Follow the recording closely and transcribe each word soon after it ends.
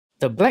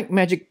The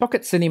Blackmagic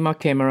Pocket Cinema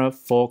Camera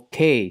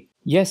 4K.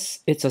 Yes,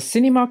 it's a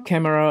cinema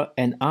camera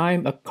and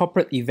I'm a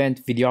corporate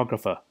event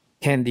videographer.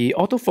 Can the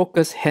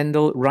autofocus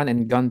handle run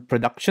and gun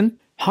production?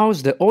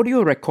 How's the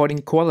audio recording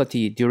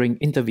quality during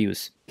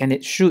interviews? Can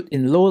it shoot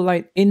in low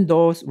light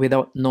indoors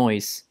without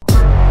noise?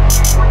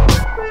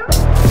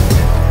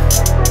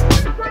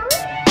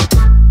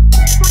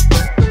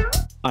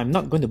 I'm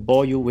not going to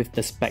bore you with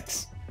the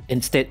specs.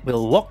 Instead,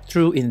 we'll walk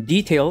through in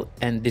detail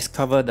and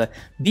discover the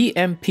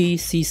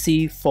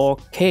BMPCC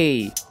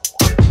 4K.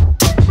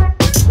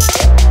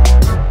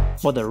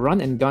 For the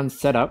run and gun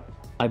setup,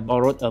 I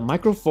borrowed a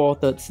micro four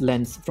thirds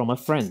lens from a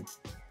friend.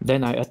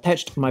 Then I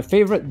attached my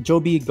favorite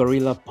Joby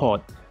Gorilla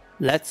pod.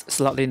 Let's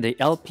slot in the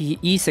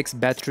LP-E6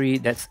 battery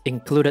that's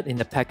included in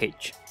the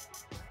package.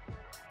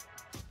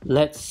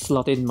 Let's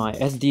slot in my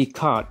SD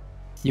card.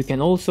 You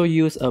can also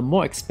use a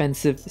more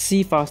expensive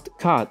CFast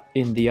card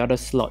in the other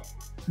slot.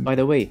 By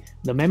the way,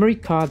 the memory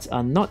cards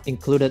are not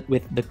included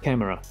with the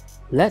camera.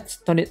 Let's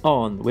turn it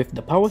on with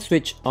the power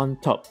switch on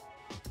top.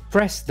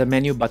 Press the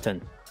menu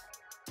button.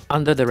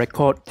 Under the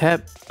Record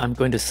tab, I'm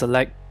going to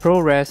select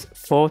ProRes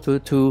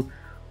 422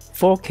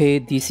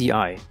 4K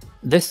DCI.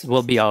 This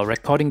will be our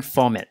recording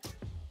format.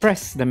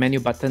 Press the menu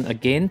button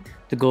again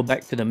to go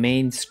back to the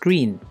main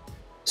screen.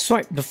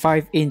 Swipe the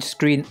 5-inch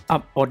screen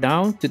up or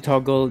down to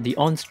toggle the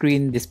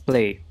on-screen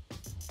display.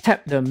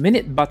 Tap the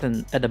minute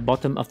button at the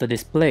bottom of the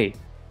display.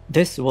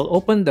 This will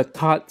open the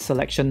card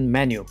selection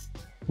menu.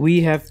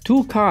 We have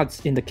two cards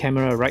in the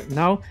camera right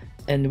now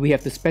and we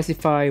have to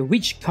specify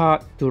which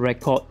card to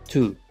record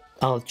to.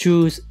 I'll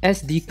choose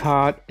SD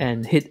card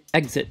and hit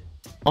exit.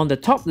 On the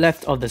top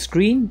left of the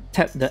screen,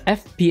 tap the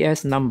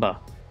FPS number.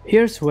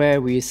 Here's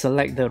where we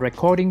select the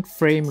recording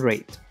frame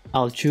rate.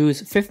 I'll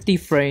choose 50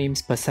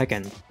 frames per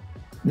second.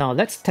 Now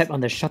let's tap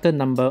on the shutter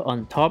number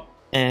on top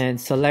and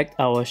select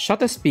our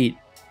shutter speed.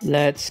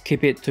 Let's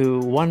keep it to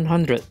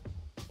 100.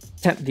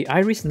 Tap the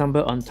iris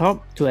number on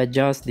top to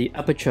adjust the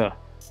aperture.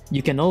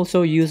 You can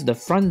also use the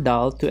front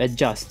dial to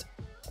adjust.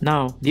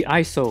 Now the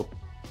ISO.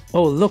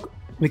 Oh look,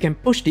 we can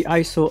push the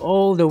ISO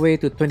all the way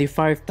to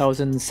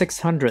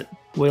 25,600.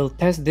 We'll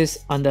test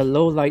this under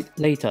low light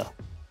later.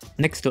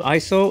 Next to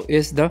ISO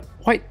is the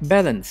white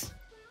balance.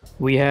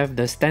 We have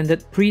the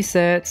standard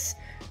presets,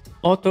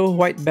 auto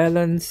white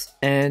balance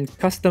and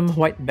custom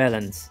white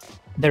balance.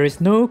 There is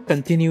no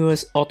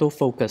continuous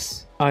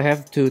autofocus. I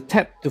have to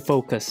tap to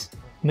focus.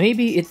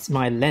 Maybe it's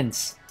my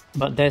lens,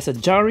 but there's a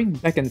jarring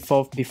back and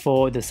forth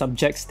before the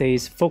subject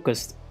stays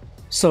focused.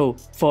 So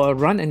for a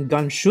run and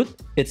gun shoot,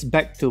 it's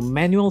back to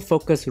manual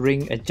focus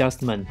ring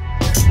adjustment.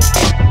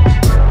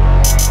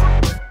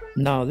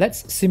 Now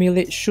let's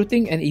simulate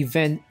shooting an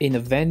event in a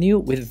venue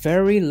with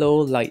very low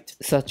light,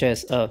 such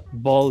as a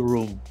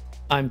ballroom.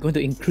 I'm going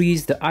to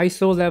increase the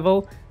ISO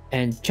level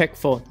and check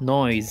for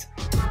noise.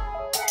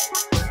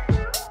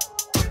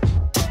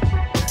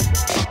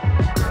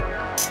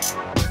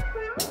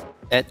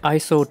 At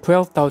ISO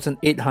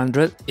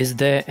 12,800, is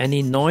there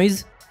any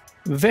noise?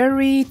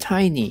 Very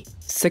tiny.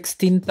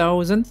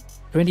 16,000,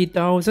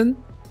 20,000,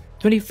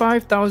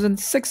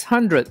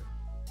 25,600.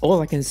 All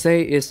I can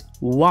say is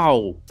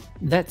wow!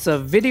 That's a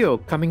video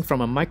coming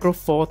from a micro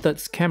four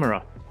thirds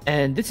camera.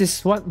 And this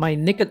is what my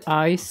naked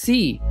eye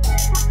see.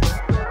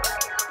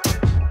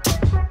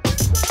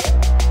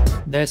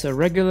 There's a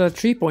regular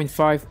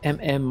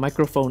 3.5mm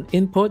microphone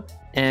input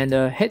and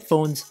a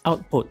headphones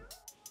output.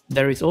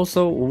 There is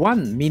also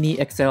one mini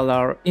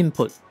XLR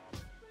input.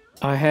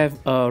 I have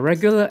a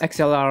regular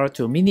XLR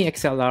to mini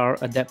XLR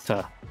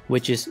adapter,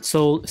 which is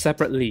sold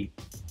separately.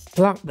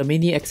 Plug the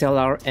mini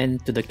XLR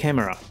end to the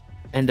camera,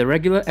 and the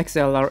regular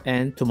XLR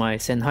end to my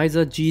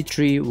Sennheiser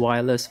G3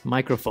 wireless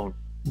microphone.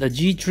 The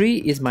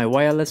G3 is my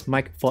wireless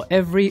mic for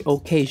every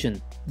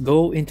occasion.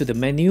 Go into the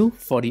menu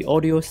for the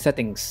audio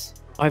settings.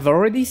 I've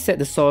already set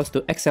the source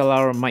to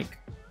XLR mic,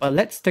 but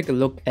let's take a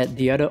look at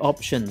the other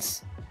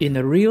options. In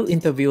a real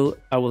interview,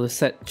 I will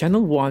set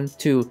channel 1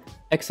 to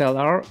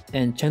XLR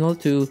and channel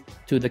 2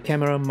 to the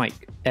camera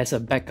mic as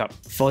a backup.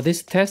 For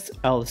this test,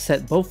 I'll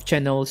set both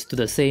channels to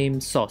the same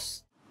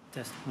source.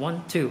 Test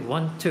 1 2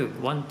 1 2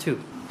 1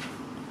 2.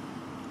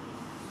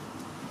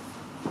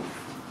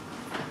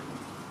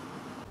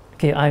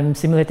 Okay, I'm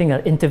simulating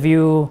an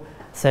interview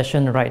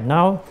session right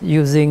now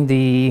using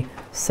the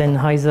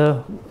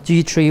Sennheiser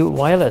G3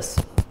 wireless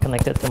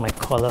connected to my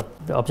collar.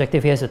 The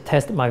objective here is to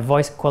test my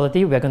voice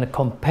quality. We're going to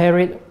compare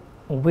it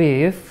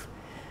with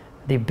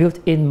the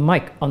built-in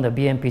mic on the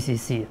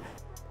BMPCC.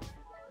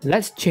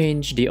 Let's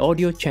change the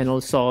audio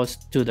channel source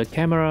to the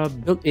camera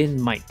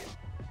built-in mic.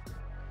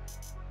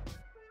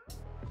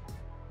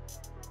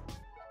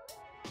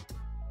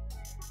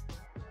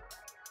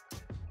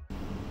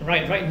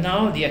 Right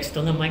now the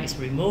external mic is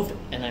removed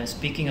and I'm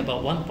speaking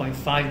about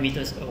 1.5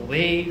 meters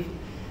away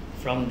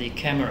from the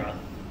camera.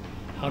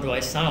 How do I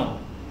sound?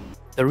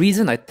 The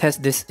reason I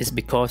test this is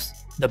because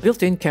the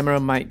built-in camera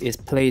mic is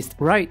placed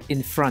right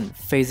in front,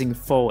 facing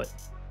forward.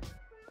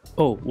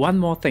 Oh, one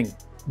more thing.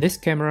 This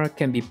camera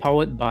can be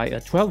powered by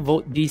a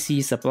 12-volt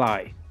DC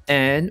supply.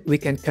 And we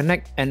can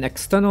connect an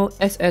external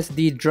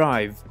SSD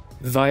drive.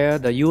 via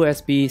the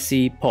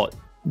USB-C port.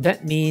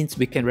 That means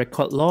we can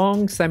record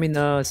long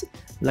seminars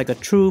like a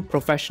true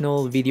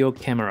professional video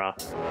camera.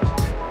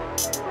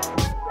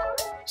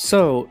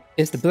 So,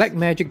 is the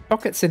Blackmagic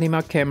Pocket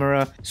Cinema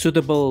Camera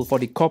suitable for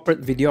the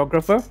corporate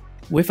videographer?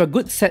 With a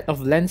good set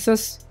of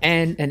lenses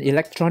and an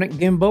electronic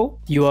gimbal,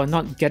 you are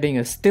not getting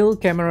a still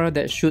camera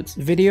that shoots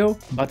video,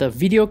 but a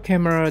video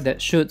camera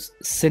that shoots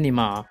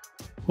cinema.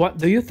 What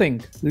do you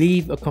think?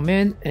 Leave a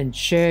comment and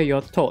share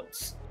your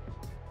thoughts.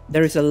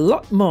 There is a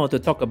lot more to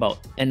talk about,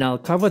 and I'll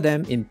cover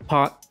them in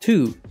part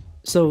 2.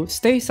 So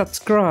stay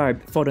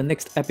subscribed for the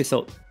next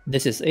episode.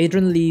 This is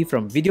Adrian Lee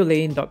from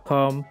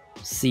videolane.com.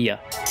 See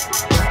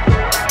ya.